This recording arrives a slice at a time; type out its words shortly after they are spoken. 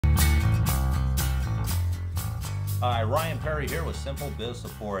Hi, Ryan Perry here with Simple Biz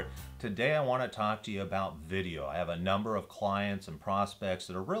Support. Today I want to talk to you about video. I have a number of clients and prospects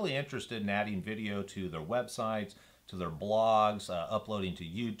that are really interested in adding video to their websites, to their blogs, uploading to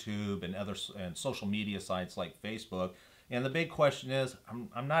YouTube and other social media sites like Facebook. And the big question is,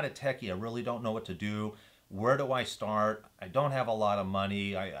 I'm not a techie. I really don't know what to do. Where do I start? I don't have a lot of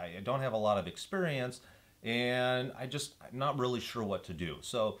money. I don't have a lot of experience, and I'm not really sure what to do.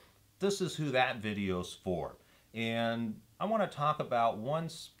 So this is who that video's for. And I want to talk about one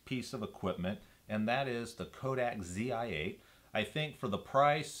piece of equipment, and that is the Kodak ZI-8. I think for the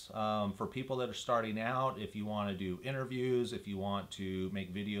price, for people that are starting out, if you want to do interviews, if you want to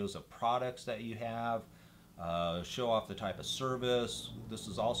make videos of products that you have, show off the type of service, this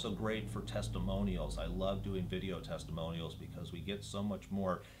is also great for testimonials. I love doing video testimonials because we get so much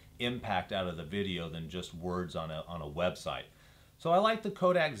more impact out of the video than just words on a website. So I like the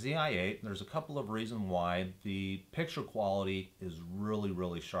Kodak ZI-8. There's a couple of reasons why. The picture quality is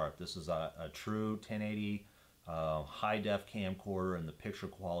really sharp. This is a true 1080 high-def camcorder, and the picture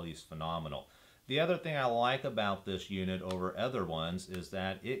quality is phenomenal. The other thing I like about this unit over other ones is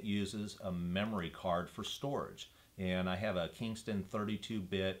that it uses a memory card for storage. And I have a Kingston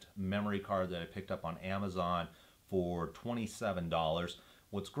 32-bit memory card that I picked up on Amazon for $27.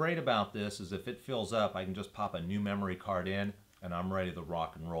 What's great about this is if it fills up, I can just pop a new memory card in, and I'm ready to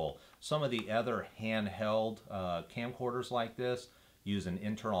rock and roll. Some of the other handheld camcorders like this use an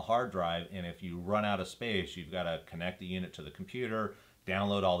internal hard drive, and if you run out of space, you've got to connect the unit to the computer,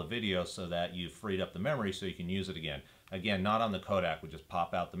 download all the videos so that you've freed up the memory so you can use it again. Again, not on the Kodak. We just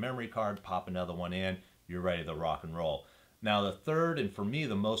pop out the memory card, pop another one in, you're ready to rock and roll. Now the third, and for me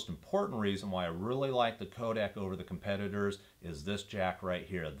the most important reason why I really like the Kodak over the competitors is this jack right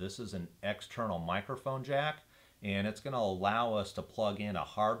here. This is an external microphone jack, and it's going to allow us to plug in a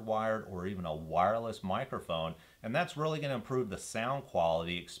hardwired or even a wireless microphone, and that's really going to improve the sound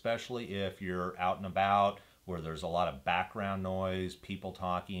quality, especially if you're out and about where there's a lot of background noise, people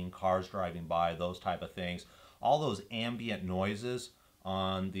talking, cars driving by, those type of things. All those ambient noises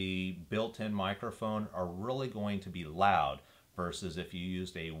on the built-in microphone are really going to be loud versus if you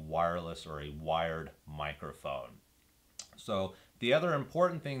used a wireless or a wired microphone. So the other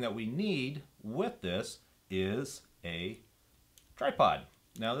important thing that we need with this is a tripod.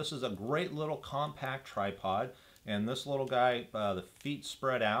 Now this is a great little compact tripod, and this little guy, the feet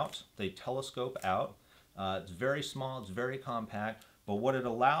spread out, they telescope out. It's very small, it's very compact, but what it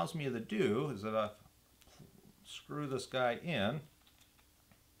allows me to do is that I screw this guy in,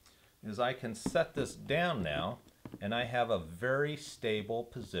 is I can set this down now, and I have a very stable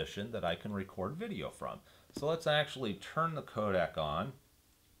position that I can record video from. So let's actually turn the Kodak on.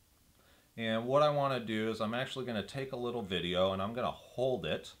 And what I want to do is I'm actually going to take a little video, and I'm going to hold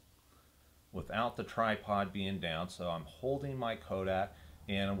it without the tripod being down. So I'm holding my Kodak,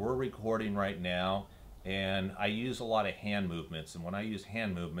 and we're recording right now, and I use a lot of hand movements. And when I use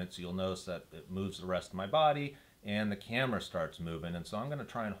hand movements, you'll notice that it moves the rest of my body and the camera starts moving. And so I'm going to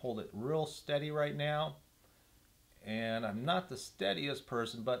try and hold it real steady right now. And I'm not the steadiest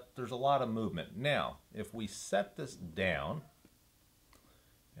person, but there's a lot of movement. Now, if we set this down,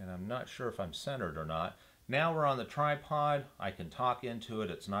 and I'm not sure if I'm centered or not. Now we're on the tripod, I can talk into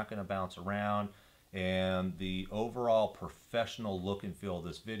it, it's not going to bounce around, and the overall professional look and feel of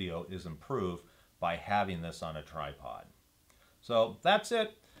this video is improved by having this on a tripod. So that's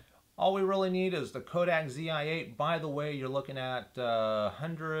it. All we really need is the Kodak ZI-8. By the way, you're looking at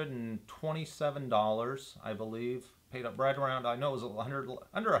 $127, I believe. Paid up right around, I know it was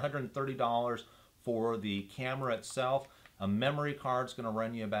under $130 for the camera itself. A memory card's going to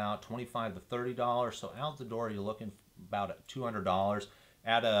run you about $25 to $30, so out the door you're looking about $200.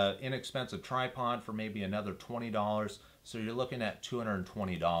 Add an inexpensive tripod for maybe another $20, so you're looking at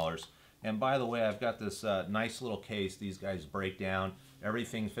 $220. And by the way, I've got this nice little case. These guys break down.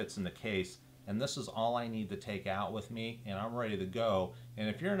 Everything fits in the case, and this is all I need to take out with me, and I'm ready to go. And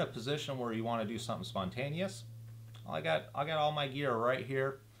if you're in a position where you want to do something spontaneous, I got all my gear right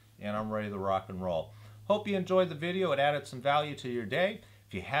here, and I'm ready to rock and roll. Hope you enjoyed the video. It added some value to your day.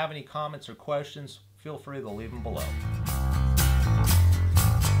 If you have any comments or questions, feel free to leave them below.